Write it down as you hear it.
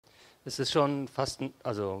Es ist schon fast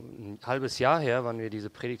ein halbes Jahr her, wann wir diese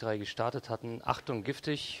Predigtreihe gestartet hatten. Achtung,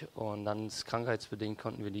 giftig. Und dann krankheitsbedingt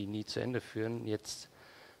konnten wir die nie zu Ende führen. Jetzt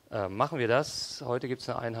machen wir das. Heute gibt es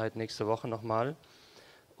eine Einheit, nächste Woche nochmal.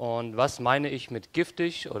 Und was meine ich mit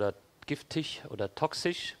giftig oder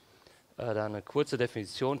toxisch? Da eine kurze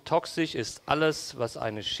Definition. Toxisch ist alles, was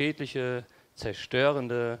eine schädliche,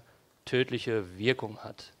 zerstörende, tödliche Wirkung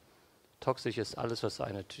hat. Toxisch ist alles, was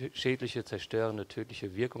eine schädliche, zerstörende,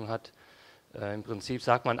 tödliche Wirkung hat. Im Prinzip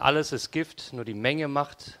sagt man, alles ist Gift, nur die Menge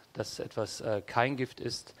macht, dass etwas kein Gift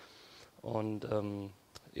ist. Und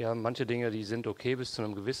ja, manche Dinge, die sind okay bis zu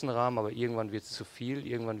einem gewissen Rahmen, aber irgendwann wird es zu viel,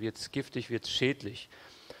 irgendwann wird es giftig, wird es schädlich.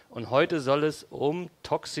 Und heute soll es um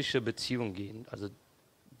toxische Beziehungen gehen, also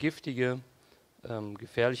giftige,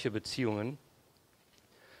 gefährliche Beziehungen.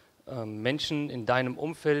 Menschen in deinem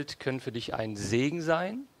Umfeld können für dich ein Segen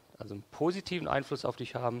sein, also einen positiven Einfluss auf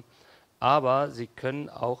dich haben, aber sie können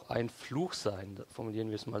auch ein Fluch sein, formulieren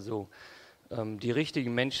wir es mal so. Die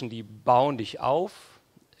richtigen Menschen, die bauen dich auf,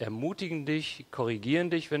 ermutigen dich,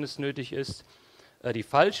 korrigieren dich, wenn es nötig ist. Die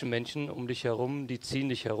falschen Menschen um dich herum, die ziehen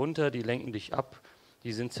dich herunter, die lenken dich ab,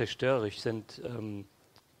 die sind zerstörerisch, sind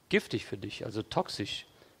giftig für dich, also toxisch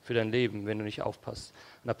für dein Leben, wenn du nicht aufpasst.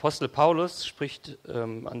 Und Apostel Paulus spricht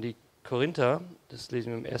an die Korinther, das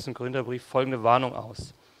lesen wir im 1. Korintherbrief, folgende Warnung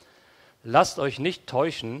aus. Lasst euch nicht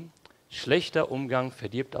täuschen, schlechter Umgang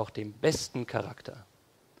verdirbt auch den besten Charakter.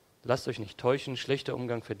 Lasst euch nicht täuschen, schlechter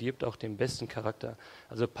Umgang verdirbt auch den besten Charakter.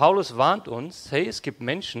 Also Paulus warnt uns, hey, es gibt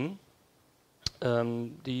Menschen,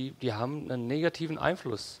 die haben einen negativen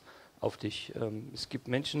Einfluss auf dich. Es gibt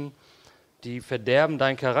Menschen, die verderben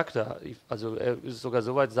deinen Charakter. Also er ist sogar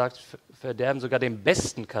so weit sagt, verderben sogar den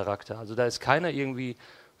besten Charakter. Also da ist keiner irgendwie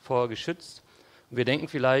vor geschützt. Und wir denken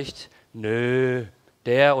vielleicht, nö,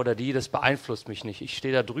 der oder die, das beeinflusst mich nicht. Ich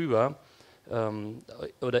stehe da drüber.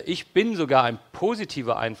 Oder ich bin sogar ein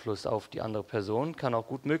positiver Einfluss auf die andere Person. Kann auch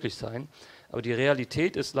gut möglich sein. Aber die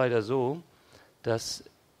Realität ist leider so, dass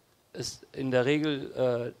es in der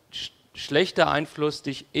Regel schlechter Einfluss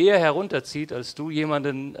dich eher herunterzieht, als du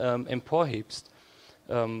jemanden emporhebst.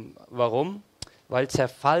 Warum? Weil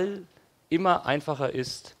Zerfall immer einfacher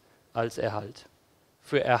ist als Erhalt.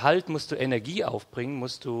 Für Erhalt musst du Energie aufbringen,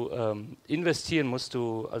 musst du investieren, musst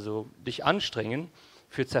du also dich anstrengen.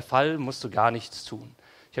 Für Zerfall musst du gar nichts tun.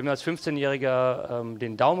 Ich habe mir als 15-Jähriger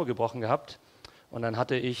den Daumen gebrochen gehabt und dann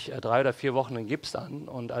hatte ich 3 oder 4 Wochen einen Gips an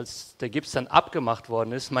und als der Gips dann abgemacht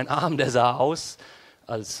worden ist, mein Arm, der sah aus,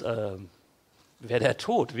 als wäre der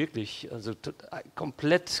tot, wirklich. Also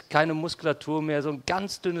komplett keine Muskulatur mehr, so ein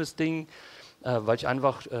ganz dünnes Ding, weil ich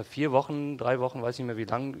einfach 4 Wochen, 3 Wochen, weiß nicht mehr wie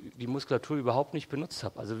lange, die Muskulatur überhaupt nicht benutzt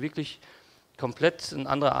habe. Also wirklich komplett ein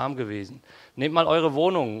anderer Arm gewesen. Nehmt mal eure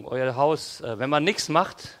Wohnung, euer Haus. Wenn man nichts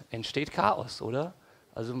macht, entsteht Chaos, oder?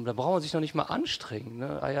 Also da braucht man sich noch nicht mal anstrengen.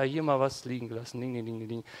 Ne? Ah ja, hier mal was liegen gelassen, ding, ding, ding,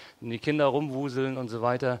 ding. Und die Kinder rumwuseln und so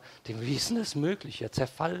weiter. Wie ist denn das möglich? Der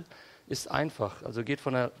Zerfall ist einfach, also geht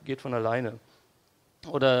von alleine.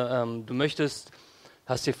 Oder du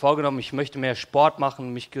hast dir vorgenommen, ich möchte mehr Sport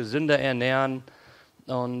machen, mich gesünder ernähren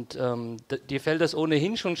und dir fällt das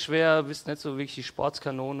ohnehin schon schwer, bist nicht so wirklich die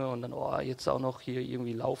Sportskanone und dann, jetzt auch noch hier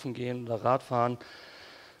irgendwie laufen gehen oder Radfahren.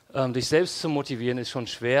 Dich selbst zu motivieren ist schon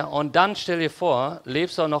schwer. Und dann stell dir vor,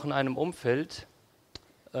 lebst du auch noch in einem Umfeld,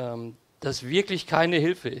 das wirklich keine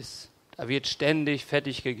Hilfe ist. Da wird ständig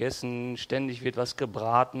fettig gegessen, ständig wird was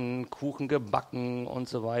gebraten, Kuchen gebacken und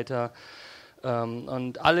so weiter.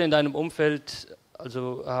 Und alle in deinem Umfeld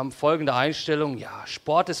also haben folgende Einstellung, ja,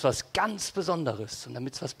 Sport ist was ganz Besonderes und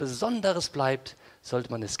damit es was Besonderes bleibt,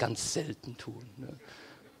 sollte man es ganz selten tun. Ne?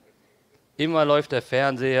 Immer läuft der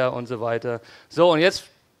Fernseher und so weiter. So, und jetzt,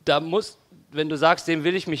 wenn du sagst, dem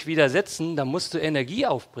will ich mich widersetzen, dann musst du Energie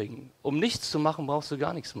aufbringen. Um nichts zu machen, brauchst du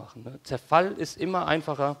gar nichts machen. Ne? Zerfall ist immer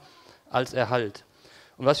einfacher als Erhalt.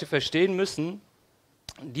 Und was wir verstehen müssen,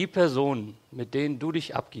 die Personen, mit denen du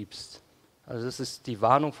dich abgibst, also das ist die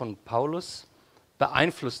Warnung von Paulus,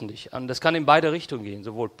 beeinflussen dich. Und das kann in beide Richtungen gehen,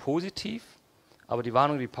 sowohl positiv, aber die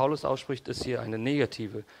Warnung, die Paulus ausspricht, ist hier eine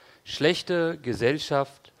negative. Schlechte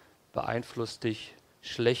Gesellschaft beeinflusst dich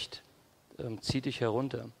schlecht, zieht dich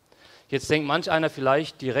herunter. Jetzt denkt manch einer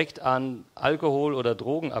vielleicht direkt an Alkohol- oder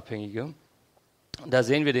Drogenabhängige. Da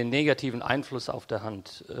sehen wir den negativen Einfluss auf der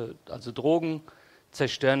Hand. Also Drogen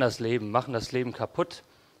zerstören das Leben, machen das Leben kaputt.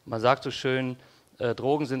 Man sagt so schön,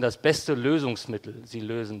 Drogen sind das beste Lösungsmittel. Sie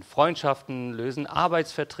lösen Freundschaften, lösen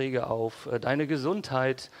Arbeitsverträge auf, deine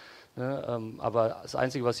Gesundheit. Ne? Aber das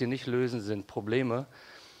Einzige, was sie nicht lösen, sind Probleme.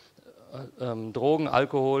 Drogen,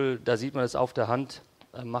 Alkohol, da sieht man es auf der Hand.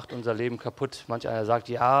 macht unser Leben kaputt. Manch einer sagt,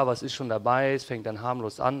 ja, was ist schon dabei, es fängt dann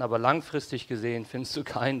harmlos an, aber langfristig gesehen findest du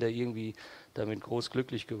keinen, der irgendwie damit groß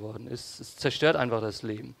glücklich geworden ist. Es zerstört einfach das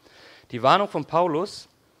Leben. Die Warnung von Paulus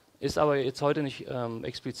ist aber jetzt heute nicht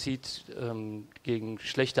explizit gegen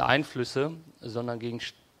schlechte Einflüsse, sondern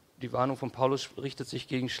die Warnung von Paulus richtet sich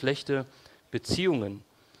gegen schlechte Beziehungen,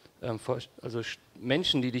 also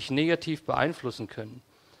Menschen, die dich negativ beeinflussen können.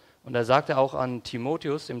 Und da sagt er auch an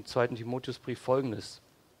Timotheus im 2. Timotheusbrief Folgendes: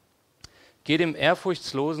 Geh dem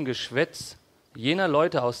ehrfurchtslosen Geschwätz jener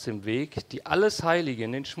Leute aus dem Weg, die alles Heilige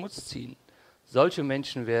in den Schmutz ziehen. Solche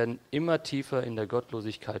Menschen werden immer tiefer in der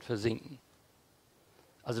Gottlosigkeit versinken.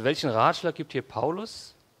 Also welchen Ratschlag gibt hier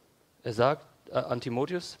Paulus? Er sagt an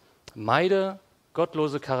Timotheus, meide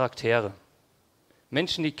gottlose Charaktere.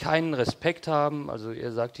 Menschen, die keinen Respekt haben, also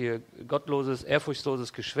er sagt hier gottloses,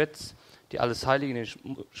 ehrfurchtsloses Geschwätz, die alles Heilige in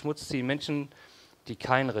den Schmutz ziehen. Menschen, die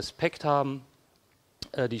keinen Respekt haben,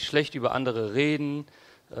 die schlecht über andere reden,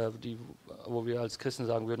 wo wir als Christen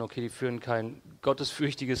sagen würden, okay, die führen kein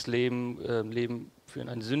gottesfürchtiges Leben, führen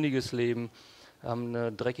ein sündiges Leben, haben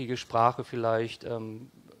eine dreckige Sprache vielleicht,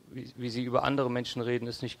 wie sie über andere Menschen reden,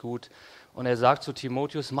 ist nicht gut. Und er sagt zu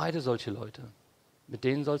Timotheus, meide solche Leute. Mit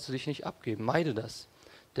denen sollst du dich nicht abgeben, meide das.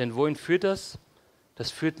 Denn wohin führt das? Das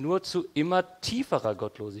führt nur zu immer tieferer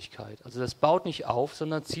Gottlosigkeit. Also das baut nicht auf,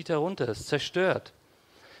 sondern zieht herunter, es zerstört.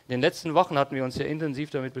 In den letzten Wochen hatten wir uns ja intensiv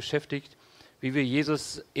damit beschäftigt, wie wir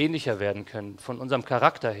Jesus ähnlicher werden können, von unserem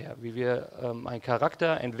Charakter her, wie wir einen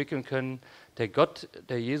Charakter entwickeln können,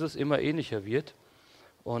 der Jesus immer ähnlicher wird.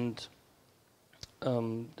 Und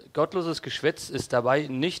gottloses Geschwätz ist dabei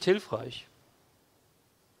nicht hilfreich.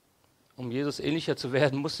 Um Jesus ähnlicher zu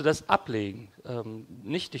werden, musst du das ablegen,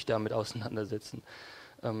 nicht dich damit auseinandersetzen.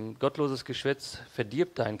 Gottloses Geschwätz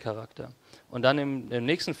verdirbt deinen Charakter. Und dann im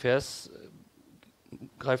nächsten Vers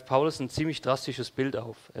greift Paulus ein ziemlich drastisches Bild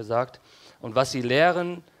auf. Er sagt, und was sie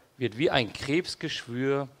lehren, wird wie ein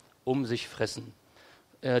Krebsgeschwür um sich fressen.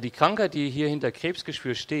 Die Krankheit, die hier hinter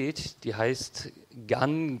Krebsgeschwür steht, die heißt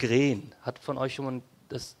Gangren. Hat von euch schon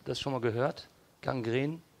das schon mal gehört?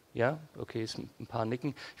 Gangren? Ja? Okay, ist ein paar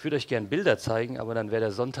Nicken. Ich würde euch gerne Bilder zeigen, aber dann wäre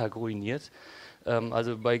der Sonntag ruiniert.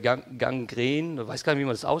 Also bei Gangren, ich weiß gar nicht, wie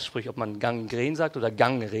man das ausspricht, ob man Gangren sagt oder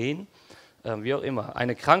Gangren, wie auch immer.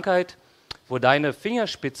 Eine Krankheit, wo deine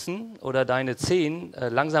Fingerspitzen oder deine Zehen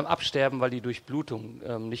langsam absterben, weil die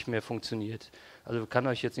Durchblutung nicht mehr funktioniert. Also ich kann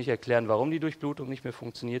euch jetzt nicht erklären, warum die Durchblutung nicht mehr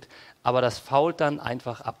funktioniert, aber das fault dann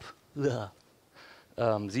einfach ab.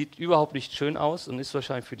 Sieht überhaupt nicht schön aus und ist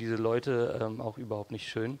wahrscheinlich für diese Leute auch überhaupt nicht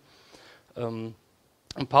schön. Und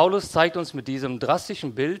Paulus zeigt uns mit diesem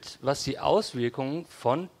drastischen Bild, was die Auswirkungen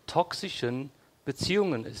von toxischen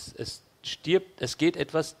Beziehungen ist. Es geht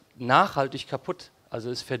etwas nachhaltig kaputt. Also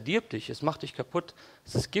es verdirbt dich, es macht dich kaputt,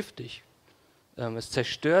 es ist giftig. Es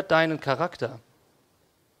zerstört deinen Charakter.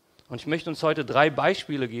 Und ich möchte uns heute 3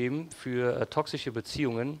 Beispiele geben für toxische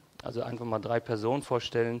Beziehungen. Also einfach mal 3 Personen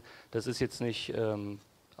vorstellen. Das ist jetzt nicht,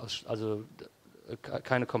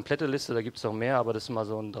 keine komplette Liste, da gibt es noch mehr, aber das sind mal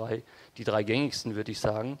so die 3 gängigsten, würde ich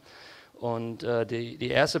sagen. Und die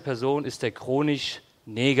erste Person ist der chronisch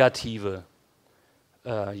Negative.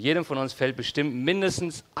 Jedem von uns fällt bestimmt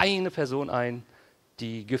mindestens eine Person ein,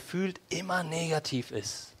 die gefühlt immer negativ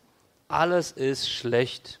ist. Alles ist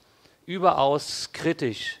schlecht, überaus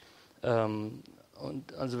kritisch. Und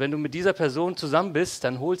also wenn du mit dieser Person zusammen bist,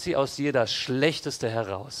 dann holt sie aus dir das Schlechteste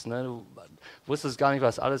heraus. Ne? Du wusstest gar nicht,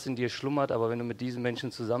 was alles in dir schlummert, aber wenn du mit diesen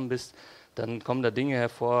Menschen zusammen bist, dann kommen da Dinge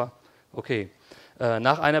hervor. Okay,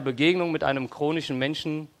 nach einer Begegnung mit einem chronischen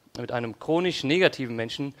Menschen, mit einem chronisch negativen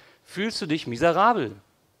Menschen, fühlst du dich miserabel.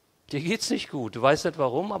 Dir geht's nicht gut. Du weißt nicht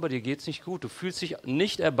warum, aber dir geht's nicht gut. Du fühlst dich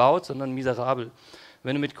nicht erbaut, sondern miserabel.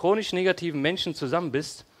 Wenn du mit chronisch negativen Menschen zusammen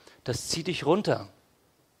bist, das zieht dich runter.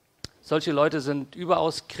 Solche Leute sind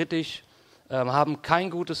überaus kritisch, haben kein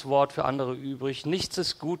gutes Wort für andere übrig. Nichts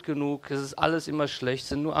ist gut genug, es ist alles immer schlecht,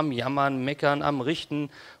 sind nur am Jammern, Meckern, am Richten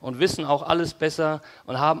und wissen auch alles besser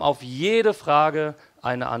und haben auf jede Frage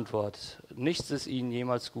eine Antwort. Nichts ist ihnen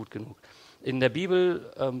jemals gut genug. In der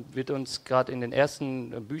Bibel wird uns gerade in den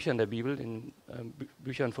ersten Büchern der Bibel, in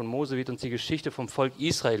Büchern von Mose, wird uns die Geschichte vom Volk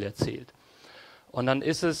Israel erzählt. Und dann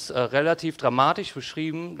ist es relativ dramatisch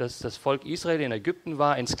beschrieben, dass das Volk Israel in Ägypten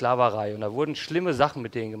war in Sklaverei. Und da wurden schlimme Sachen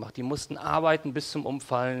mit denen gemacht. Die mussten arbeiten bis zum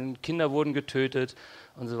Umfallen, Kinder wurden getötet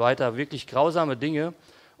und so weiter. Wirklich grausame Dinge.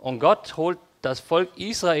 Und Gott holt das Volk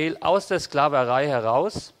Israel aus der Sklaverei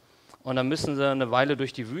heraus. Und dann müssen sie eine Weile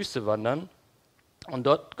durch die Wüste wandern. Und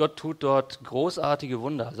Gott tut dort großartige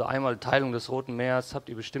Wunder. Also einmal Teilung des Roten Meeres, habt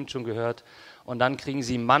ihr bestimmt schon gehört. Und dann kriegen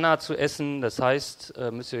sie Manna zu essen. Das heißt,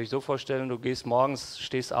 müsst ihr euch so vorstellen, du gehst morgens,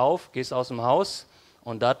 stehst auf, gehst aus dem Haus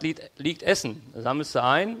Und dort liegt Essen. Da sammelst du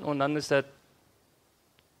ein und dann ist der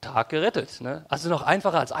Tag gerettet. Ne? Also noch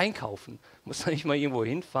einfacher als einkaufen. Du musst nicht mal irgendwo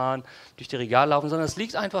hinfahren, durch die Regale laufen, sondern es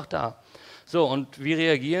liegt einfach da. So, und wie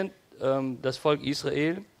reagiert das Volk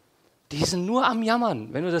Israel? Die sind nur am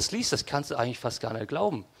Jammern. Wenn du das liest, das kannst du eigentlich fast gar nicht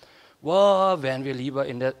glauben. Wow, wären wir lieber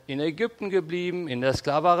in Ägypten geblieben, in der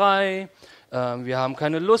Sklaverei. Wir haben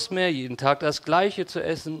keine Lust mehr, jeden Tag das Gleiche zu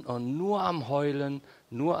essen und nur am Heulen,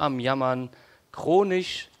 nur am Jammern,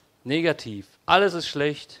 chronisch negativ. Alles ist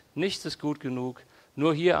schlecht, nichts ist gut genug,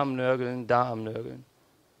 nur hier am Nörgeln, da am Nörgeln.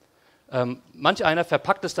 Manch einer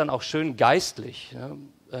verpackt es dann auch schön geistlich.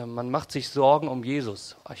 Ja? Man macht sich Sorgen um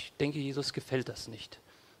Jesus. Ich denke, Jesus gefällt das nicht.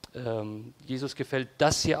 Jesus gefällt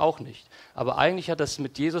das hier auch nicht. Aber eigentlich hat das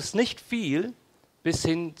mit Jesus nicht viel bis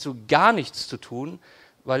hin zu gar nichts zu tun,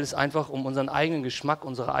 weil es einfach um unseren eigenen Geschmack,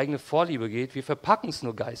 unsere eigene Vorliebe geht. Wir verpacken es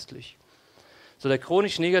nur geistlich. So, der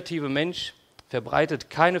chronisch negative Mensch verbreitet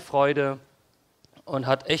keine Freude und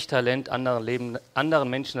hat echt Talent, anderen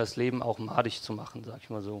Menschen das Leben auch madig zu machen, sag ich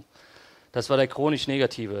mal so. Das war der chronisch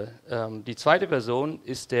Negative. Die zweite Person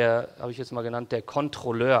ist der, habe ich jetzt mal genannt, der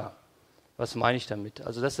Kontrolleur. Was meine ich damit?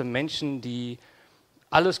 Also das sind Menschen, die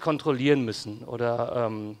alles kontrollieren müssen oder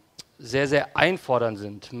sehr, sehr einfordernd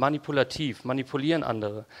sind, manipulativ, manipulieren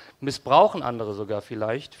andere, missbrauchen andere sogar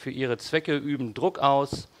vielleicht für ihre Zwecke, üben Druck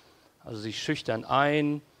aus, also sie schüchtern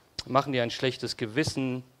ein, machen dir ein schlechtes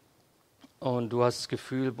Gewissen und du hast das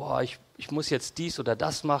Gefühl, boah, ich muss jetzt dies oder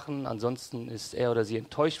das machen, ansonsten ist er oder sie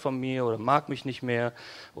enttäuscht von mir oder mag mich nicht mehr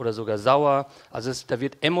oder sogar sauer. Also da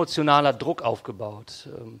wird emotionaler Druck aufgebaut.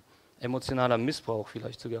 Emotionaler Missbrauch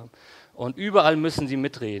vielleicht sogar. Und überall müssen sie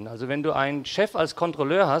mitreden. Also wenn du einen Chef als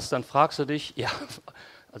Kontrolleur hast, dann fragst du dich, ja,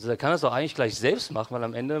 also der kann das doch eigentlich gleich selbst machen, weil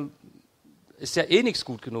am Ende ist ja eh nichts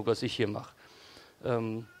gut genug, was ich hier mache.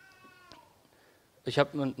 Ich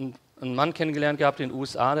habe einen Mann kennengelernt gehabt in den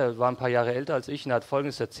USA, der war ein paar Jahre älter als ich und er hat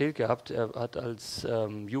Folgendes erzählt gehabt. Er hat als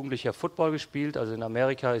Jugendlicher Football gespielt, also in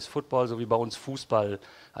Amerika ist Football so wie bei uns Fußball,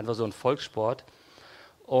 einfach so ein Volkssport.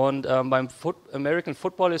 Und beim American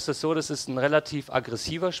Football ist es so, das ist ein relativ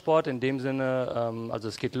aggressiver Sport, in dem Sinne, also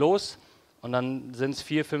es geht los und dann sind es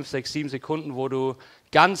 4, 5, 6, 7 Sekunden, wo du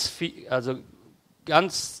ganz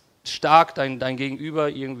stark dein Gegenüber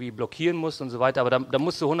irgendwie blockieren musst und so weiter, aber da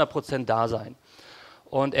musst du 100% da sein.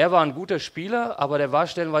 Und er war ein guter Spieler, aber der war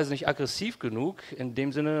stellenweise nicht aggressiv genug, in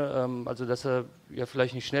dem Sinne, also dass er ja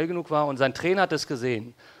vielleicht nicht schnell genug war und sein Trainer hat es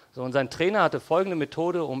gesehen. So, und sein Trainer hatte folgende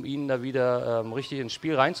Methode, um ihn da wieder richtig ins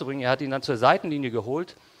Spiel reinzubringen. Er hat ihn dann zur Seitenlinie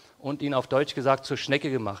geholt und ihn auf Deutsch gesagt zur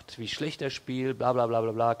Schnecke gemacht. Wie schlecht er spielt, bla bla bla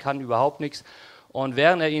bla bla, kann überhaupt nichts. Und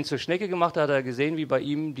während er ihn zur Schnecke gemacht hat, hat er gesehen, wie bei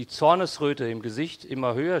ihm die Zornesröte im Gesicht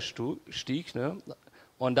immer höher stieg. Ne?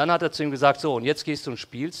 Und dann hat er zu ihm gesagt, so, und jetzt gehst du und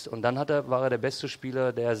spielst. Und dann war er der beste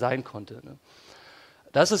Spieler, der er sein konnte. Ne?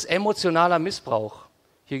 Das ist emotionaler Missbrauch.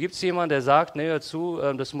 Hier gibt es jemanden, der sagt, nee, hör zu,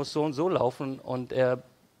 das muss so und so laufen und er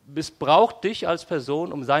missbraucht dich als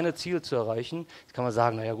Person, um seine Ziele zu erreichen. Jetzt kann man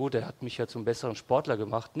sagen, naja gut, er hat mich ja zum besseren Sportler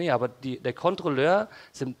gemacht. Nee, aber der Kontrolleur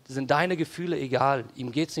sind deine Gefühle egal.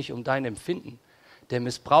 Ihm geht es nicht um dein Empfinden. Der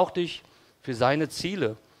missbraucht dich für seine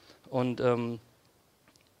Ziele. Und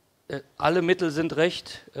alle Mittel sind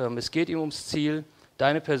recht. Es geht ihm ums Ziel.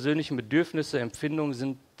 Deine persönlichen Bedürfnisse,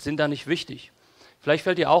 Empfindungen sind da nicht wichtig. Vielleicht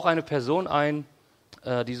fällt dir auch eine Person ein,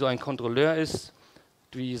 die so ein Kontrolleur ist,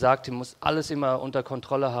 die sagt, sie muss alles immer unter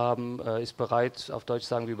Kontrolle haben, ist bereit, auf Deutsch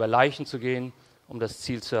sagen wir, über Leichen zu gehen, um das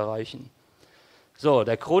Ziel zu erreichen. So,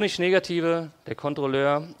 der chronisch Negative, der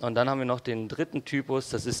Kontrolleur, und dann haben wir noch den dritten Typus,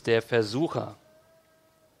 das ist der Versucher.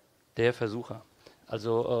 Der Versucher.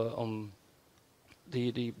 Also um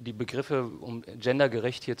die Begriffe, um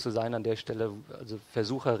gendergerecht hier zu sein an der Stelle, also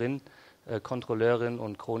Versucherin, Kontrolleurin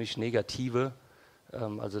und chronisch Negative.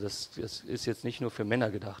 Also das ist jetzt nicht nur für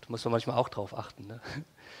Männer gedacht, muss man manchmal auch drauf achten. Ne?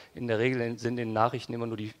 In der Regel sind in den Nachrichten immer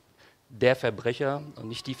nur der Verbrecher und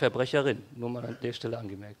nicht die Verbrecherin, nur mal an der Stelle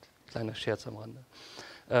angemerkt. Kleiner Scherz am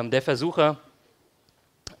Rande. Der Versucher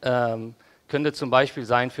könnte zum Beispiel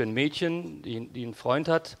sein für ein Mädchen, die einen Freund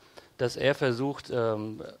hat, dass er versucht,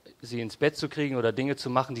 sie ins Bett zu kriegen oder Dinge zu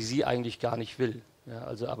machen, die sie eigentlich gar nicht will. Ja,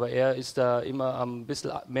 also, aber er ist da immer ein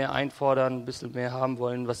bisschen mehr einfordern, ein bisschen mehr haben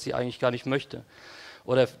wollen, was sie eigentlich gar nicht möchte.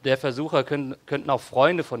 Oder der Versucher könnten auch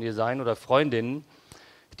Freunde von ihr sein oder Freundinnen,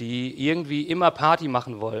 die irgendwie immer Party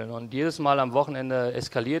machen wollen. Und jedes Mal am Wochenende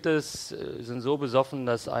eskaliert es, sind so besoffen,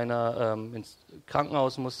 dass einer ins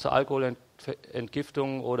Krankenhaus muss zur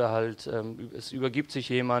Alkoholentgiftung oder halt es übergibt sich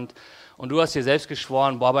jemand. Und du hast dir selbst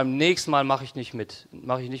geschworen, boah, beim nächsten Mal mache ich nicht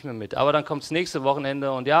mehr mit. Aber dann kommt das nächste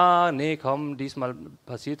Wochenende und ja, nee, komm, diesmal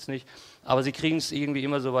passiert es nicht. Aber sie kriegen es irgendwie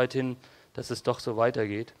immer so weit hin, dass es doch so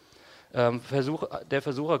weitergeht. Der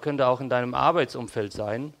Versucher könnte auch in deinem Arbeitsumfeld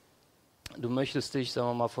sein. Du möchtest dich, sagen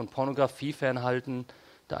wir mal, von Pornografie fernhalten,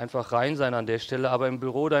 da einfach rein sein an der Stelle, aber im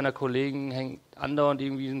Büro deiner Kollegen hängt andauernd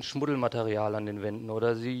irgendwie ein Schmuddelmaterial an den Wänden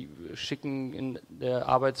oder sie schicken in der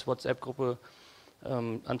Arbeits-WhatsApp-Gruppe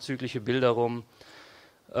anzügliche Bilder rum.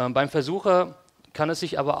 Beim Versucher kann es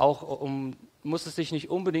sich aber auch muss es sich nicht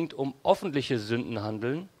unbedingt um öffentliche Sünden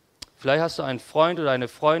handeln. Vielleicht hast du einen Freund oder eine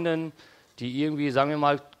Freundin, die irgendwie, sagen wir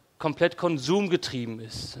mal, komplett konsumgetrieben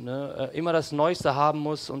ist, ne? Immer das Neueste haben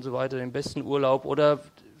muss und so weiter, den besten Urlaub oder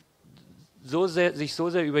sich so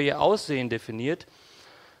sehr über ihr Aussehen definiert.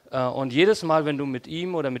 Und jedes Mal, wenn du mit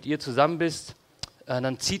ihm oder mit ihr zusammen bist,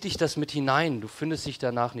 dann zieht dich das mit hinein. Du findest dich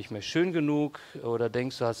danach nicht mehr schön genug oder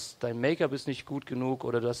denkst, dein Make-up ist nicht gut genug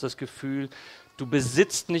oder du hast das Gefühl, du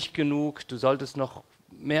besitzt nicht genug, du solltest noch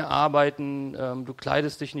mehr arbeiten, du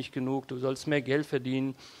kleidest dich nicht genug, du sollst mehr Geld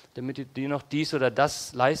verdienen, damit du dir noch dies oder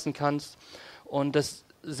das leisten kannst. Und das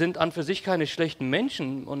sind an für sich keine schlechten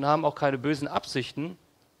Menschen und haben auch keine bösen Absichten.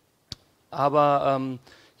 Aber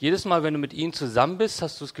jedes Mal, wenn du mit ihnen zusammen bist,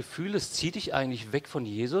 hast du das Gefühl, es zieht dich eigentlich weg von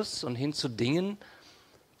Jesus und hin zu Dingen,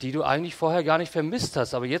 die du eigentlich vorher gar nicht vermisst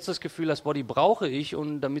hast. Aber jetzt das Gefühl hast, boah, die brauche ich,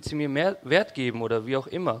 und damit sie mir mehr Wert geben oder wie auch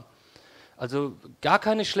immer. Also gar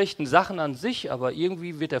keine schlechten Sachen an sich, aber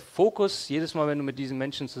irgendwie wird der Fokus jedes Mal, wenn du mit diesen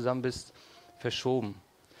Menschen zusammen bist, verschoben.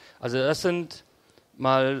 Also das sind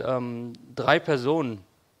mal 3 Personen,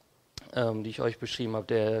 die ich euch beschrieben habe.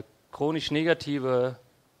 Der chronisch Negative,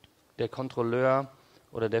 der Kontrolleur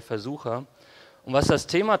oder der Versucher. Und was das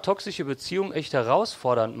Thema toxische Beziehung echt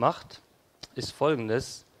herausfordernd macht, ist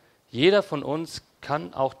Folgendes: Jeder von uns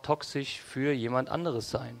kann auch toxisch für jemand anderes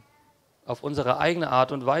sein. Auf unsere eigene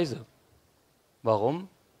Art und Weise. Warum?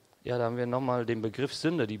 Ja, da haben wir nochmal den Begriff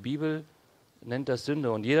Sünde. Die Bibel nennt das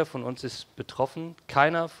Sünde und jeder von uns ist betroffen.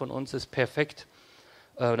 Keiner von uns ist perfekt.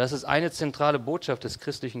 Das ist eine zentrale Botschaft des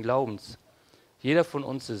christlichen Glaubens. Jeder von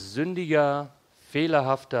uns ist sündiger,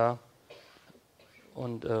 fehlerhafter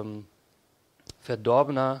und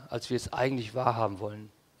verdorbener, als wir es eigentlich wahrhaben wollen.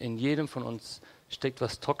 In jedem von uns steckt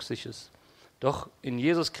was Toxisches. Doch in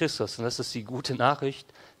Jesus Christus, und das ist die gute Nachricht,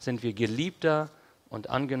 sind wir geliebter und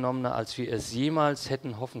angenommener, als wir es jemals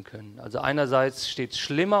hätten hoffen können. Also einerseits steht es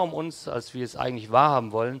schlimmer um uns, als wir es eigentlich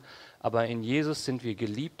wahrhaben wollen, aber in Jesus sind wir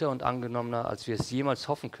geliebter und angenommener, als wir es jemals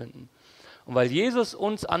hoffen könnten. Und weil Jesus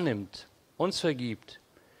uns annimmt, uns vergibt,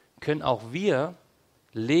 können auch wir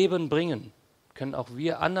Leben bringen, können auch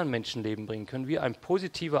wir anderen Menschen Leben bringen, können wir ein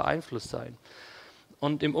positiver Einfluss sein.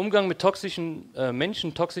 Und im Umgang mit toxischen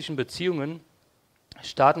Menschen, toxischen Beziehungen,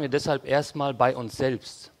 starten wir deshalb erstmal bei uns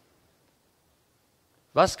selbst.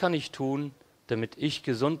 Was kann ich tun, damit ich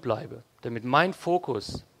gesund bleibe, damit mein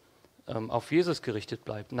Fokus auf Jesus gerichtet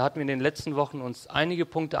bleibt? Und da hatten wir in den letzten Wochen uns einige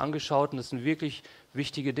Punkte angeschaut und das sind wirklich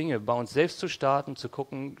wichtige Dinge. Bei uns selbst zu starten, zu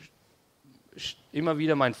gucken, immer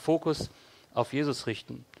wieder meinen Fokus auf Jesus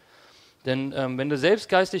richten. Denn wenn du selbst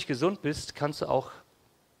geistig gesund bist, kannst du auch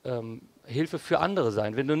Hilfe für andere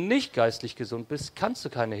sein. Wenn du nicht geistlich gesund bist, kannst du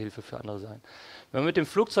keine Hilfe für andere sein. Wenn man mit dem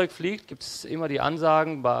Flugzeug fliegt, gibt es immer die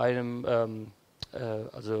Ansagen, bei einem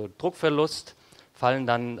Druckverlust fallen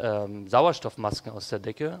dann Sauerstoffmasken aus der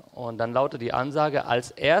Decke und dann lautet die Ansage,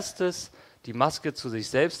 als erstes die Maske zu sich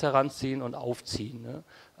selbst heranziehen und aufziehen. Ne?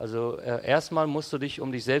 Also erstmal musst du dich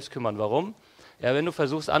um dich selbst kümmern. Warum? Ja, wenn du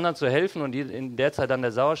versuchst, anderen zu helfen und in der Zeit dann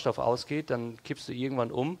der Sauerstoff ausgeht, dann kippst du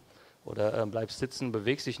irgendwann um oder bleibst sitzen,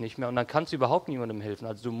 bewegst dich nicht mehr und dann kannst du überhaupt niemandem helfen.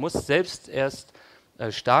 Also du musst selbst erst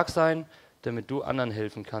stark sein, damit du anderen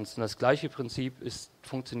helfen kannst. Und das gleiche Prinzip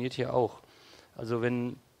funktioniert hier auch. Also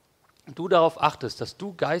wenn du darauf achtest, dass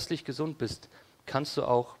du geistlich gesund bist, kannst du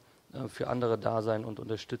auch für andere da sein und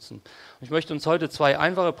unterstützen. Und ich möchte uns heute 2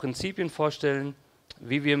 einfache Prinzipien vorstellen,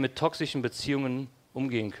 wie wir mit toxischen Beziehungen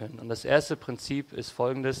umgehen können. Und das erste Prinzip ist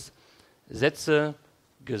folgendes: Setze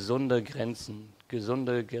gesunde Grenzen.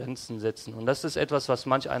 Gesunde Grenzen setzen. Und das ist etwas, was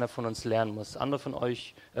manch einer von uns lernen muss. Andere von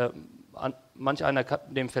euch, manch einer,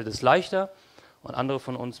 dem fällt es leichter und andere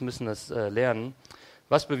von uns müssen es lernen.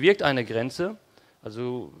 Was bewirkt eine Grenze?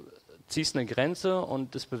 Also ziehst eine Grenze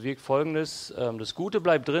und das bewirkt Folgendes: Das Gute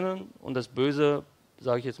bleibt drinnen und das Böse,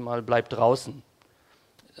 sage ich jetzt mal, bleibt draußen.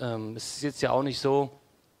 Es ist jetzt ja auch nicht so,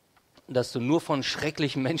 dass du nur von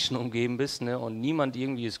schrecklichen Menschen umgeben bist, ne, und niemand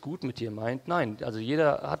irgendwie es gut mit dir meint. Nein, also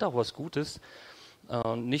jeder hat auch was Gutes.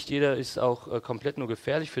 Und nicht jeder ist auch komplett nur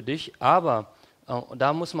gefährlich für dich, aber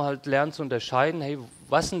da muss man halt lernen zu unterscheiden, hey,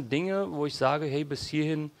 was sind Dinge, wo ich sage, hey, bis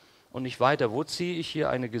hierhin und nicht weiter? Wo ziehe ich hier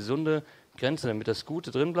eine gesunde Grenze, damit das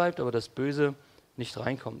Gute drin bleibt, aber das Böse nicht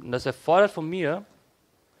reinkommt? Und das erfordert von mir,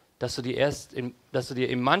 dass du dir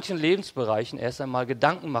in manchen Lebensbereichen erst einmal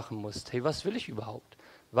Gedanken machen musst, hey, was will ich überhaupt?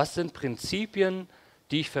 Was sind Prinzipien,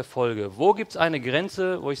 die ich verfolge? Wo gibt es eine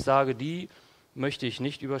Grenze, wo ich sage, die möchte ich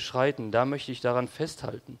nicht überschreiten, da möchte ich daran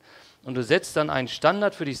festhalten. Und du setzt dann einen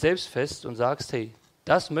Standard für dich selbst fest und sagst, hey,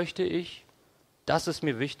 das möchte ich, das ist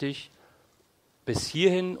mir wichtig, bis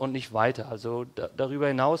hierhin und nicht weiter. Also darüber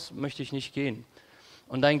hinaus möchte ich nicht gehen.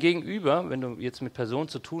 Und dein Gegenüber, wenn du jetzt mit Personen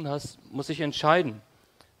zu tun hast, muss sich entscheiden.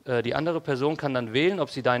 Die andere Person kann dann wählen, ob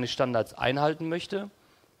sie deine Standards einhalten möchte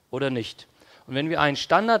oder nicht. Und wenn wir einen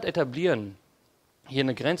Standard etablieren, hier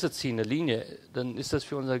eine Grenze ziehen, eine Linie, dann ist das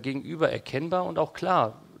für unser Gegenüber erkennbar und auch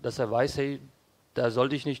klar, dass er weiß, hey, da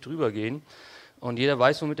sollte ich nicht drüber gehen. Und jeder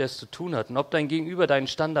weiß, womit er es zu tun hat. Und ob dein Gegenüber deinen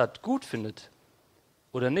Standard gut findet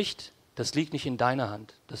oder nicht, das liegt nicht in deiner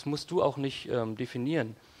Hand. Das musst du auch nicht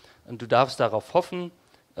definieren. Und du darfst darauf hoffen,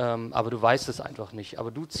 aber du weißt es einfach nicht.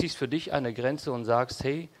 Aber du ziehst für dich eine Grenze und sagst,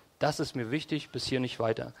 hey, das ist mir wichtig, bis hier nicht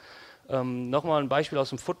weiter. Nochmal ein Beispiel aus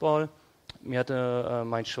dem Football. Mir hatte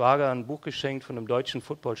mein Schwager ein Buch geschenkt von einem deutschen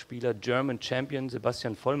Footballspieler, German Champion,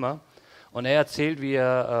 Sebastian Vollmer. Und er erzählt, wie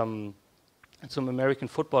er zum American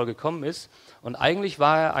Football gekommen ist. Und eigentlich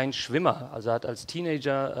war er ein Schwimmer. Also er hat als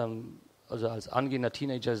Teenager, also als angehender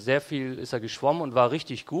Teenager, sehr viel ist er geschwommen und war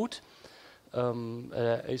richtig gut. Er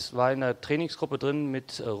war in einer Trainingsgruppe drin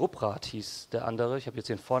mit Rupprath, hieß der andere. Ich habe jetzt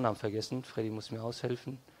den Vornamen vergessen. Freddy muss mir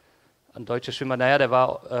aushelfen. Ein deutscher Schwimmer. Naja, der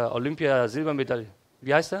war Olympia-Silbermedaille.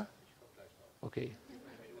 Wie heißt er? Okay.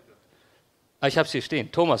 Ich habe es hier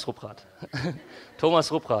stehen, Thomas Rupprath.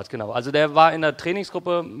 Thomas Rupprath, genau. Also der war in der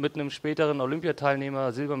Trainingsgruppe mit einem späteren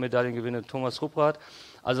Olympiateilnehmer, Silbermedaillengewinner Thomas Rupprath.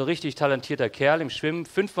 Also richtig talentierter Kerl im Schwimmen.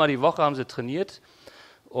 5-mal die Woche haben sie trainiert.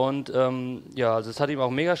 Und also es hat ihm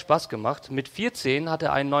auch mega Spaß gemacht. Mit 14 hat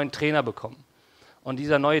er einen neuen Trainer bekommen. Und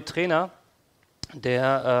dieser neue Trainer,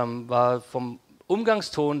 der war vom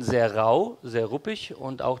Umgangston sehr rau, sehr ruppig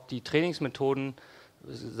und auch die Trainingsmethoden,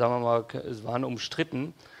 sagen wir mal, es waren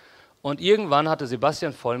umstritten. Und irgendwann hatte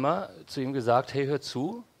Sebastian Vollmer zu ihm gesagt, hey, hör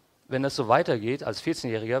zu, wenn das so weitergeht, als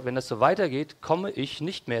 14-Jähriger, wenn das so weitergeht, komme ich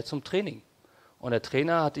nicht mehr zum Training. Und der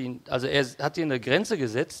Trainer hat ihn eine Grenze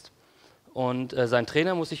gesetzt und sein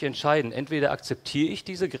Trainer muss sich entscheiden, entweder akzeptiere ich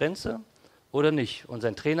diese Grenze oder nicht. Und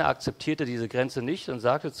sein Trainer akzeptierte diese Grenze nicht und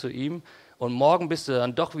sagte zu ihm, und morgen bist du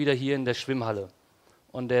dann doch wieder hier in der Schwimmhalle.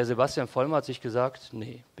 Und der Sebastian Vollmer hat sich gesagt,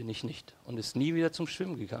 nee, bin ich nicht. Und ist nie wieder zum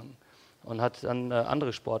Schwimmen gegangen und hat dann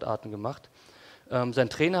andere Sportarten gemacht. Sein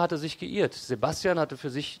Trainer hatte sich geirrt. Sebastian hatte für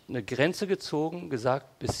sich eine Grenze gezogen,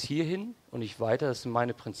 gesagt, bis hierhin und nicht weiter, das sind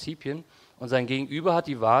meine Prinzipien. Und sein Gegenüber hat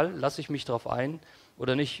die Wahl, lasse ich mich darauf ein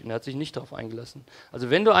oder nicht. Und er hat sich nicht darauf eingelassen. Also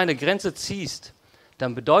wenn du eine Grenze ziehst,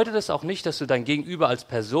 dann bedeutet es auch nicht, dass du dein Gegenüber als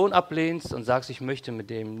Person ablehnst und sagst, ich möchte mit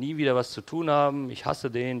dem nie wieder was zu tun haben, ich hasse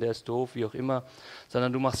den, der ist doof, wie auch immer,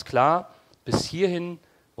 sondern du machst klar, bis hierhin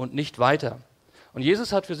und nicht weiter. Und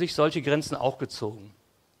Jesus hat für sich solche Grenzen auch gezogen.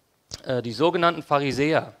 Die sogenannten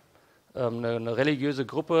Pharisäer, eine religiöse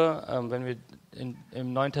Gruppe, wenn wir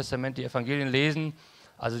im Neuen Testament die Evangelien lesen,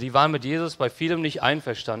 also die waren mit Jesus bei vielem nicht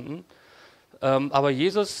einverstanden, aber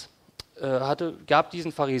Jesus gab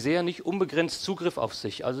diesen Pharisäern nicht unbegrenzt Zugriff auf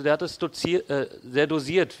sich. Also der hat es sehr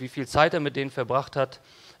dosiert, wie viel Zeit er mit denen verbracht hat.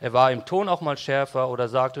 Er war im Ton auch mal schärfer oder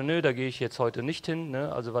sagte, nö, da gehe ich jetzt heute nicht hin,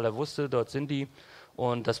 ne? Also weil er wusste, dort sind die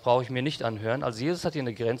und das brauche ich mir nicht anhören. Also Jesus hat hier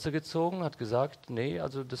eine Grenze gezogen, hat gesagt, nee,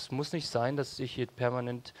 also das muss nicht sein, dass ich hier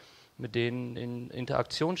permanent mit denen in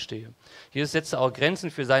Interaktion stehe. Jesus setzte auch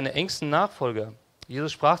Grenzen für seine engsten Nachfolger.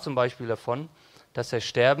 Jesus sprach zum Beispiel davon, dass er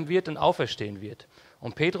sterben wird und auferstehen wird.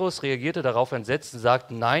 Und Petrus reagierte darauf entsetzt und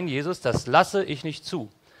sagte, nein, Jesus, das lasse ich nicht zu.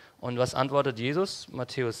 Und was antwortet Jesus?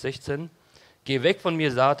 Matthäus 16, geh weg von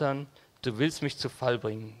mir, Satan, du willst mich zu Fall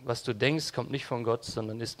bringen. Was du denkst, kommt nicht von Gott,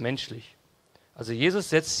 sondern ist menschlich. Also Jesus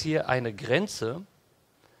setzt hier eine Grenze.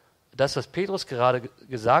 Das, was Petrus gerade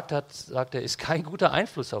gesagt hat, sagt er, ist kein guter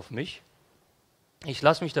Einfluss auf mich. Ich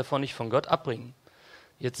lasse mich davon nicht von Gott abbringen.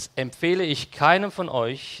 Jetzt empfehle ich keinem von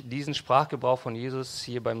euch, diesen Sprachgebrauch von Jesus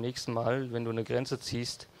hier beim nächsten Mal, wenn du eine Grenze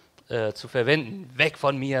ziehst, zu verwenden. Weg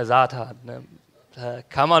von mir, Satan. Ne?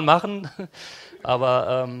 Kann man machen,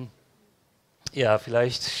 aber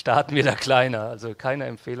vielleicht starten wir da kleiner. Also keine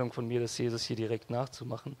Empfehlung von mir, das Jesus hier direkt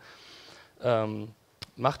nachzumachen.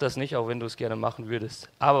 Mach das nicht, auch wenn du es gerne machen würdest.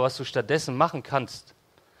 Aber was du stattdessen machen kannst,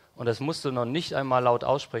 und das musst du noch nicht einmal laut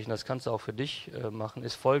aussprechen, das kannst du auch für dich machen,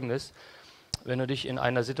 ist Folgendes. Wenn du dich in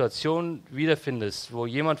einer Situation wiederfindest, wo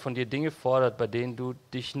jemand von dir Dinge fordert, bei denen du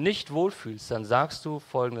dich nicht wohlfühlst, dann sagst du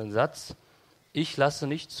folgenden Satz, ich lasse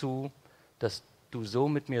nicht zu, dass du so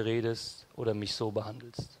mit mir redest oder mich so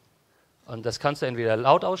behandelst. Und das kannst du entweder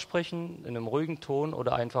laut aussprechen, in einem ruhigen Ton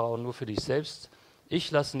oder einfach auch nur für dich selbst.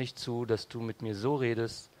 Ich lasse nicht zu, dass du mit mir so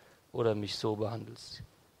redest oder mich so behandelst.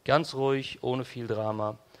 Ganz ruhig, ohne viel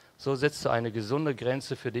Drama. So setzt du eine gesunde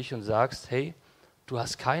Grenze für dich und sagst, hey, du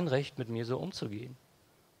hast kein Recht, mit mir so umzugehen.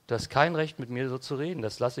 Du hast kein Recht, mit mir so zu reden.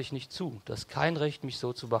 Das lasse ich nicht zu. Du hast kein Recht, mich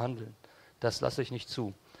so zu behandeln. Das lasse ich nicht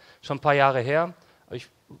zu. Schon ein paar Jahre her, ich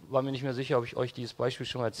war mir nicht mehr sicher, ob ich euch dieses Beispiel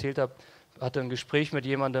schon mal erzählt habe, hatte ein Gespräch mit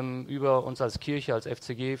jemandem über uns als Kirche, als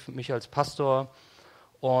FCG, mich als Pastor.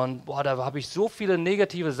 Und da habe ich so viele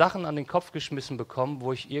negative Sachen an den Kopf geschmissen bekommen,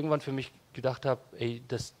 wo ich irgendwann für mich gedacht habe, ey,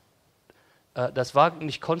 das war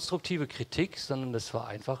nicht konstruktive Kritik, sondern das war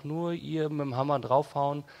einfach nur ihr mit dem Hammer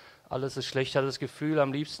draufhauen, alles ist schlecht, hatte das Gefühl,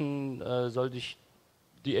 am liebsten sollte ich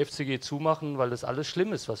die FCG zumachen, weil das alles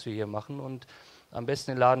schlimm ist, was wir hier machen und am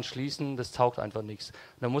besten den Laden schließen, das taugt einfach nichts.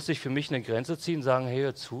 Da musste ich für mich eine Grenze ziehen, sagen, hey,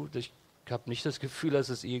 hör zu, ich habe nicht das Gefühl, dass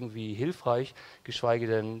es irgendwie hilfreich, geschweige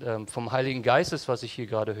denn vom Heiligen Geist ist, was ich hier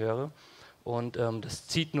gerade höre. Und das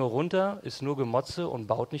zieht nur runter, ist nur Gemotze und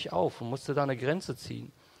baut nicht auf und musste da eine Grenze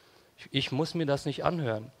ziehen. Ich muss mir das nicht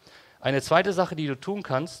anhören. Eine zweite Sache, die du tun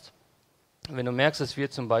kannst, wenn du merkst, es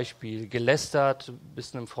wird zum Beispiel gelästert, du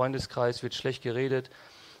bist in einem Freundeskreis, wird schlecht geredet,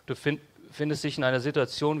 du findest dich in einer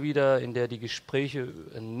Situation wieder, in der die Gespräche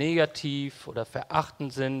negativ oder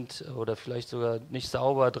verachtend sind oder vielleicht sogar nicht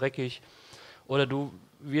sauber, dreckig, oder du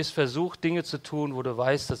wirst versucht, Dinge zu tun, wo du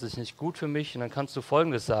weißt, das ist nicht gut für mich, und dann kannst du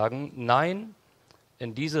Folgendes sagen: Nein,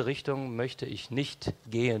 in diese Richtung möchte ich nicht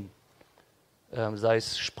gehen. Sei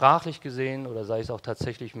es sprachlich gesehen oder sei es auch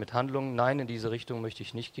tatsächlich mit Handlungen. Nein, in diese Richtung möchte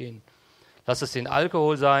ich nicht gehen. Lass es den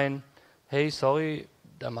Alkohol sein. Hey, sorry,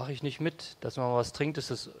 da mache ich nicht mit. Dass man was trinkt,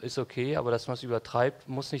 ist okay, aber dass man es übertreibt,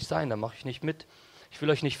 muss nicht sein. Da mache ich nicht mit. Ich will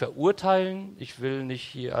euch nicht verurteilen. Ich will nicht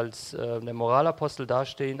hier als der Moralapostel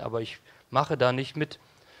dastehen, aber ich mache da nicht mit.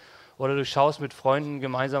 Oder du schaust mit Freunden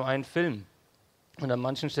gemeinsam einen Film. Und an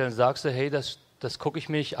manchen Stellen sagst du, hey, das gucke ich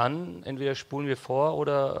mir nicht an. Entweder spulen wir vor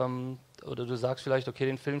oder du sagst vielleicht, okay,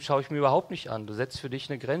 den Film schaue ich mir überhaupt nicht an. Du setzt für dich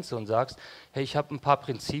eine Grenze und sagst, hey, ich habe ein paar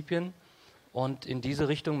Prinzipien und in diese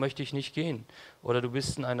Richtung möchte ich nicht gehen. Oder du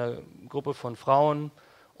bist in einer Gruppe von Frauen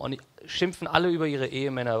und schimpfen alle über ihre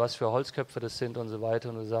Ehemänner, was für Holzköpfe das sind und so weiter.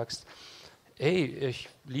 Und du sagst, hey, ich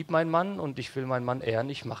liebe meinen Mann und ich will meinen Mann ehren,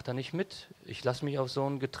 ich mache da nicht mit. Ich lasse mich auf so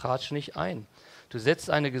ein Getratsch nicht ein. Du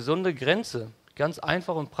setzt eine gesunde Grenze, ganz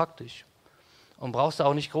einfach und praktisch. Und brauchst da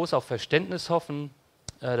auch nicht groß auf Verständnis hoffen,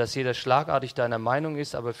 dass jeder schlagartig deiner Meinung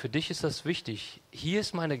ist, aber für dich ist das wichtig. Hier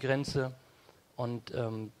ist meine Grenze und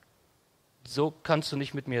so kannst du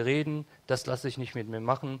nicht mit mir reden, das lasse ich nicht mit mir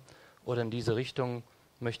machen oder in diese Richtung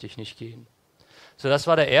möchte ich nicht gehen. So, das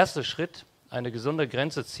war der erste Schritt, eine gesunde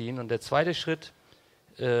Grenze ziehen. Und der zweite Schritt,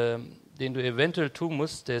 den du eventuell tun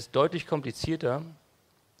musst, der ist deutlich komplizierter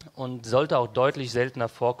und sollte auch deutlich seltener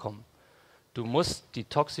vorkommen. Du musst die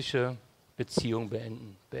toxische Beziehung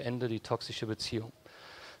beenden. Beende die toxische Beziehung.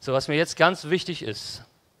 So, was mir jetzt ganz wichtig ist,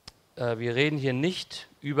 wir reden hier nicht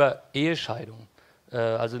über Ehescheidung.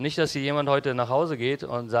 Also nicht, dass hier jemand heute nach Hause geht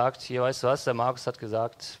und sagt, hier, weißt du was, der Markus hat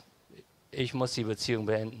gesagt, ich muss die Beziehung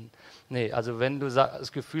beenden. Nee, also wenn du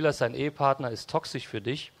das Gefühl hast, dein Ehepartner ist toxisch für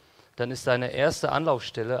dich, dann ist deine erste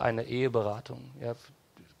Anlaufstelle eine Eheberatung. Ja,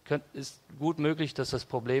 ist gut möglich, dass das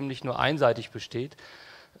Problem nicht nur einseitig besteht,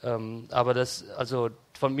 aber also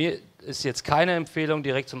von mir ist jetzt keine Empfehlung,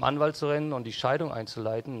 direkt zum Anwalt zu rennen und die Scheidung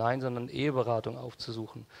einzuleiten, nein, sondern Eheberatung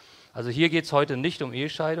aufzusuchen. Also hier geht es heute nicht um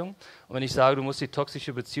Ehescheidung. Und wenn ich sage, du musst die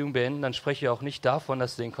toxische Beziehung beenden, dann spreche ich auch nicht davon,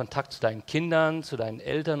 dass du den Kontakt zu deinen Kindern, zu deinen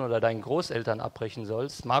Eltern oder deinen Großeltern abbrechen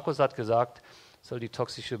sollst. Markus hat gesagt, soll die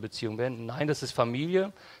toxische Beziehung beenden. Nein, das ist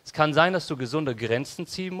Familie. Es kann sein, dass du gesunde Grenzen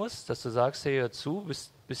ziehen musst, dass du sagst, hey, hör zu,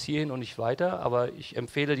 bis hierhin und nicht weiter. Aber ich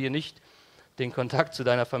empfehle dir nicht, den Kontakt zu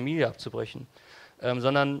deiner Familie abzubrechen.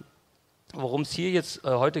 Sondern worum es hier jetzt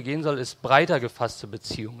heute gehen soll, ist breiter gefasste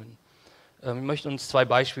Beziehungen. Ich möchte uns 2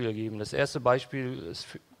 Beispiele geben. Das erste Beispiel ist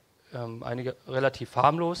für einige relativ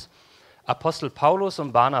harmlos. Apostel Paulus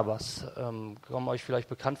und Barnabas kommen euch vielleicht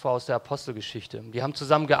bekannt vor aus der Apostelgeschichte. Die haben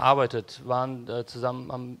zusammen gearbeitet, waren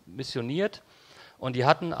zusammen missioniert und die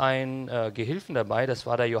hatten einen Gehilfen dabei, das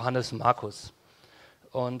war der Johannes Markus.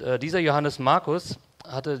 Und dieser Johannes Markus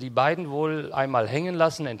hatte die beiden wohl einmal hängen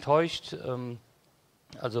lassen, enttäuscht.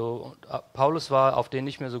 Also Paulus war auf den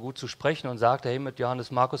nicht mehr so gut zu sprechen und sagte, hey, mit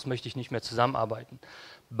Johannes Markus möchte ich nicht mehr zusammenarbeiten.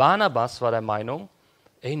 Barnabas war der Meinung,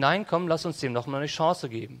 hey, nein, komm, lass uns dem noch mal eine Chance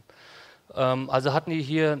geben. Also hatten die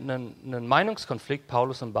hier einen Meinungskonflikt,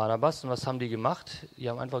 Paulus und Barnabas, und was haben die gemacht? Die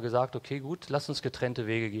haben einfach gesagt, okay, gut, lass uns getrennte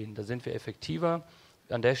Wege gehen, da sind wir effektiver,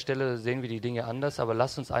 an der Stelle sehen wir die Dinge anders, aber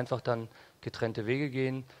lass uns einfach dann getrennte Wege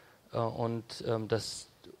gehen und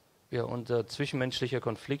unser zwischenmenschlicher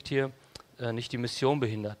Konflikt hier nicht die Mission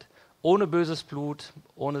behindert. ohne böses Blut,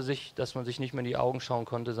 ohne dass man sich nicht mehr in die Augen schauen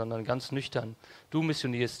konnte, sondern ganz nüchtern. Du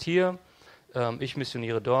missionierst hier, ich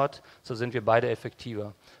missioniere dort, so sind wir beide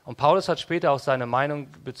effektiver. Und Paulus hat später auch seine Meinung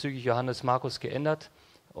bezüglich Johannes Markus geändert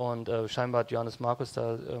und scheinbar hat Johannes Markus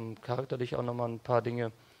da charakterlich auch nochmal ein paar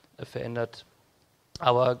Dinge verändert.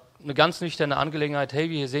 Aber eine ganz nüchterne Angelegenheit, hey,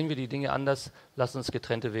 hier sehen wir die Dinge anders, lass uns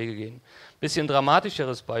getrennte Wege gehen. Bisschen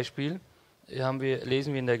dramatischeres Beispiel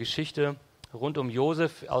lesen wir in der Geschichte rund um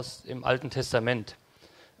Josef im Alten Testament.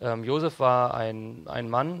 Josef war ein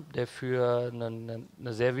Mann, der für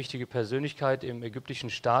eine sehr wichtige Persönlichkeit im ägyptischen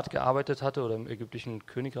Staat gearbeitet hatte oder im ägyptischen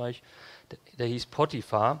Königreich. Der hieß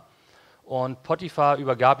Potiphar. Und Potiphar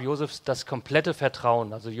übergab Josef das komplette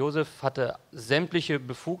Vertrauen. Also Josef hatte sämtliche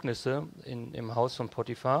Befugnisse im Haus von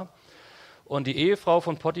Potiphar. Und die Ehefrau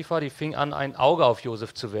von Potiphar, die fing an, ein Auge auf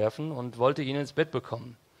Josef zu werfen und wollte ihn ins Bett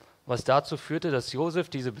bekommen. Was dazu führte, dass Josef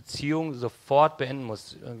diese Beziehung sofort beenden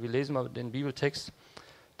muss. Wir lesen mal den Bibeltext.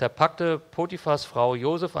 Da packte Potiphars Frau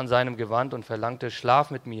Josef an seinem Gewand und verlangte, schlaf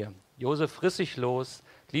mit mir. Josef riss sich los,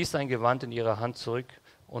 ließ sein Gewand in ihrer Hand zurück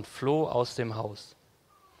und floh aus dem Haus.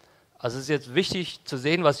 Also es ist jetzt wichtig zu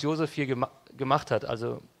sehen, was Josef hier gemacht hat.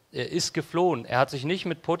 Also er ist geflohen. Er hat sich nicht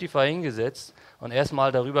mit Potiphar hingesetzt und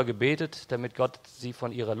erstmal darüber gebetet, damit Gott sie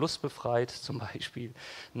von ihrer Lust befreit, zum Beispiel.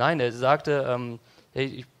 Nein, er sagte,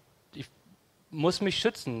 hey, ich muss mich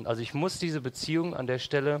schützen. Also ich muss diese Beziehung an der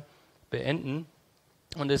Stelle beenden.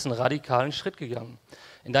 Und ist einen radikalen Schritt gegangen.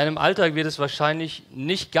 In deinem Alltag wird es wahrscheinlich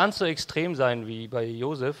nicht ganz so extrem sein wie bei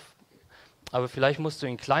Josef, aber vielleicht musst du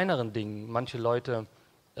in kleineren Dingen manche Leute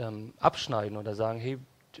abschneiden oder sagen, hey,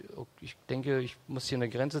 ich denke, ich muss hier eine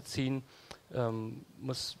Grenze ziehen,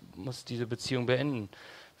 muss diese Beziehung beenden.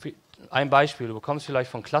 Ein Beispiel, du bekommst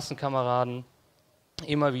vielleicht von Klassenkameraden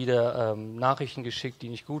immer wieder Nachrichten geschickt, die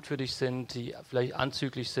nicht gut für dich sind, die vielleicht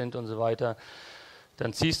anzüglich sind und so weiter.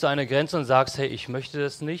 Dann ziehst du eine Grenze und sagst, hey, ich möchte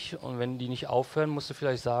das nicht. Und wenn die nicht aufhören, musst du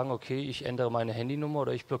vielleicht sagen, okay, ich ändere meine Handynummer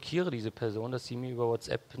oder ich blockiere diese Person, dass sie mir über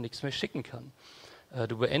WhatsApp nichts mehr schicken kann.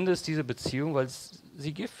 Du beendest diese Beziehung, weil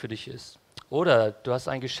sie Gift für dich ist. Oder du hast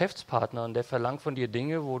einen Geschäftspartner und der verlangt von dir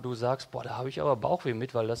Dinge, wo du sagst, boah, da habe ich aber Bauchweh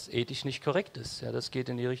mit, weil das ethisch nicht korrekt ist. Ja, das geht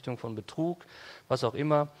in die Richtung von Betrug, was auch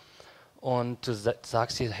immer. Und du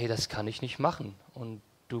sagst dir, hey, das kann ich nicht machen. Und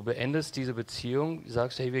du beendest diese Beziehung,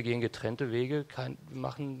 sagst, hey, wir gehen getrennte Wege, wir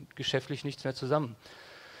machen geschäftlich nichts mehr zusammen.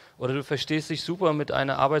 Oder du verstehst dich super mit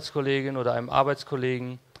einer Arbeitskollegin oder einem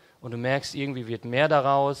Arbeitskollegen und du merkst, irgendwie wird mehr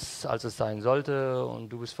daraus, als es sein sollte und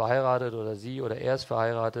du bist verheiratet oder sie oder er ist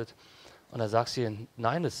verheiratet und dann sagst du dir,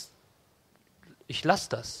 nein, ich lasse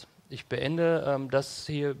das. Ich beende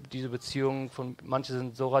diese Beziehung. Manche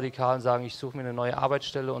sind so radikal und sagen, ich suche mir eine neue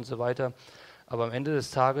Arbeitsstelle und so weiter. Aber am Ende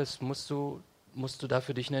des Tages musst du da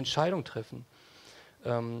für dich eine Entscheidung treffen.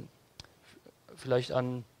 Vielleicht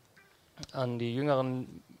an die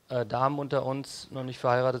jüngeren Damen unter uns, noch nicht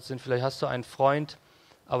verheiratet sind, vielleicht hast du einen Freund,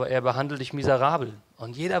 aber er behandelt dich miserabel.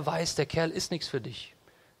 Und jeder weiß, der Kerl ist nichts für dich.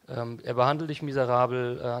 Er behandelt dich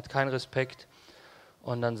miserabel, hat keinen Respekt.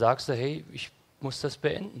 Und dann sagst du, hey, ich muss das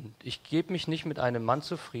beenden. Ich gebe mich nicht mit einem Mann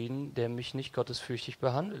zufrieden, der mich nicht gottesfürchtig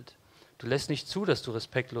behandelt. Du lässt nicht zu, dass du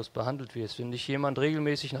respektlos behandelt wirst. Wenn dich jemand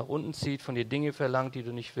regelmäßig nach unten zieht, von dir Dinge verlangt, die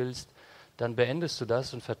du nicht willst, dann beendest du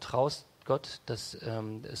das und vertraust Gott, dass er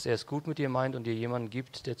es gut mit dir meint und dir jemanden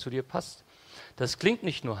gibt, der zu dir passt. Das klingt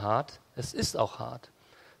nicht nur hart, es ist auch hart.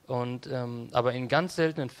 Aber in ganz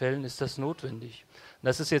seltenen Fällen ist das notwendig. Und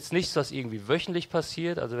das ist jetzt nichts, was irgendwie wöchentlich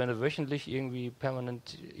passiert. Also wenn du wöchentlich irgendwie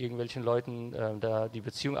permanent irgendwelchen Leuten da die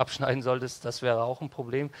Beziehung abschneiden solltest, das wäre auch ein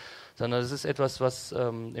Problem. Sondern es ist etwas, was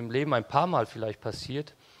im Leben ein paar Mal vielleicht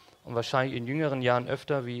passiert und wahrscheinlich in jüngeren Jahren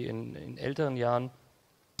öfter wie in älteren Jahren.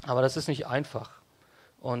 Aber das ist nicht einfach.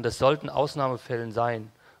 Und das sollten Ausnahmefällen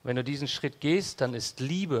sein. Wenn du diesen Schritt gehst, dann ist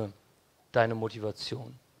Liebe deine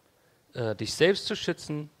Motivation. Dich selbst zu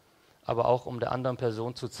schützen, aber auch um der anderen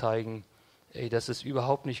Person zu zeigen, ey, das ist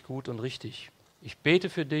überhaupt nicht gut und richtig. Ich bete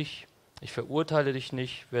für dich, ich verurteile dich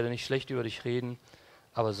nicht, werde nicht schlecht über dich reden,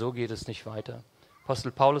 aber so geht es nicht weiter.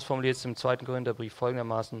 Apostel Paulus formuliert es im 2. Korintherbrief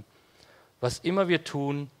folgendermaßen: Was immer wir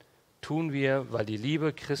tun, tun wir, weil die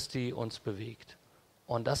Liebe Christi uns bewegt.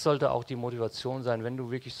 Und das sollte auch die Motivation sein, wenn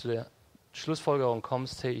du wirklich zu der Schlussfolgerung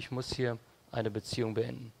kommst, hey, ich muss hier eine Beziehung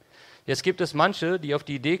beenden. Jetzt gibt es manche, die auf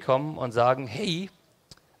die Idee kommen und sagen, hey,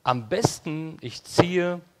 am besten ich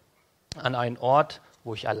ziehe an einen Ort,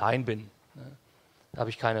 wo ich allein bin. Da habe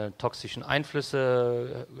ich keine toxischen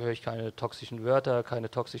Einflüsse, höre ich keine toxischen Wörter, keine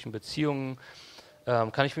toxischen Beziehungen,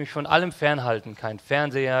 kann ich mich von allem fernhalten. Kein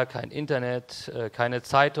Fernseher, kein Internet, keine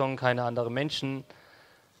Zeitung, keine anderen Menschen.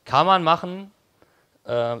 Kann man machen,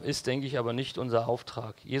 ist, denke ich, aber nicht unser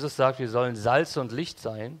Auftrag. Jesus sagt, wir sollen Salz und Licht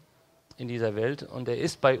sein in dieser Welt und er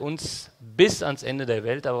ist bei uns bis ans Ende der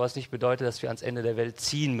Welt, aber was nicht bedeutet, dass wir ans Ende der Welt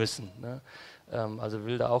ziehen müssen. Ne? Also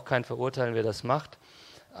will da auch kein verurteilen, wer das macht.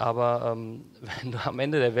 Aber wenn du am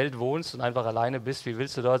Ende der Welt wohnst und einfach alleine bist, wie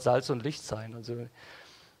willst du dort Salz und Licht sein? Also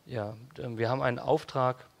ja, wir haben einen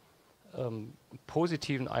Auftrag,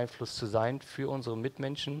 positiven Einfluss zu sein für unsere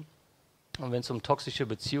Mitmenschen. Und wenn es um toxische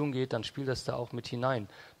Beziehungen geht, dann spielt das da auch mit hinein.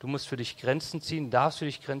 Du musst für dich Grenzen ziehen, darfst für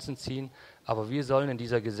dich Grenzen ziehen, aber wir sollen in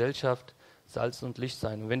dieser Gesellschaft Salz und Licht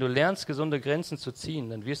sein. Und wenn du lernst, gesunde Grenzen zu ziehen,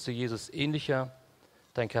 dann wirst du Jesus ähnlicher,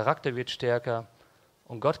 dein Charakter wird stärker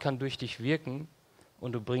und Gott kann durch dich wirken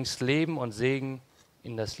und du bringst Leben und Segen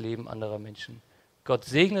in das Leben anderer Menschen. Gott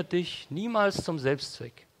segnet dich niemals zum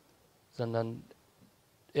Selbstzweck, sondern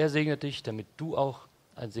er segnet dich, damit du auch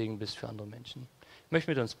ein Segen bist für andere Menschen. Ich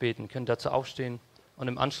möchte mit uns beten, können dazu aufstehen und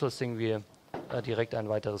im Anschluss singen wir direkt ein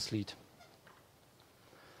weiteres Lied.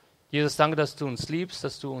 Jesus, danke, dass du uns liebst,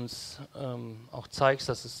 dass du uns auch zeigst,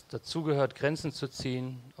 dass es dazugehört, Grenzen zu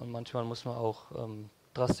ziehen und manchmal muss man auch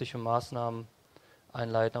drastische Maßnahmen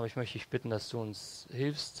einleiten, aber ich möchte dich bitten, dass du uns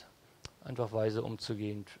hilfst, einfach weise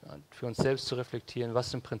umzugehen, für uns selbst zu reflektieren,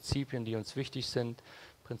 was sind Prinzipien, die uns wichtig sind,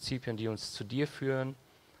 Prinzipien, die uns zu dir führen,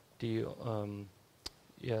 die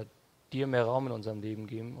dir mehr Raum in unserem Leben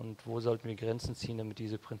geben und wo sollten wir Grenzen ziehen, damit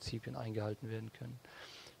diese Prinzipien eingehalten werden können.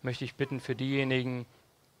 Ich möchte dich bitten für diejenigen,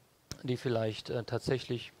 die vielleicht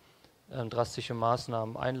tatsächlich drastische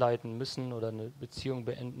Maßnahmen einleiten müssen oder eine Beziehung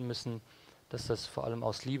beenden müssen, dass das vor allem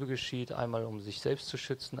aus Liebe geschieht, einmal um sich selbst zu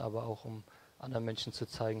schützen, aber auch um anderen Menschen zu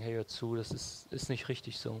zeigen, hey, hör zu, das ist nicht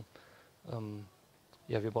richtig so.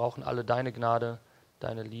 Wir brauchen alle deine Gnade,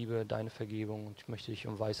 deine Liebe, deine Vergebung und ich möchte dich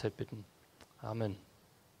um Weisheit bitten. Amen.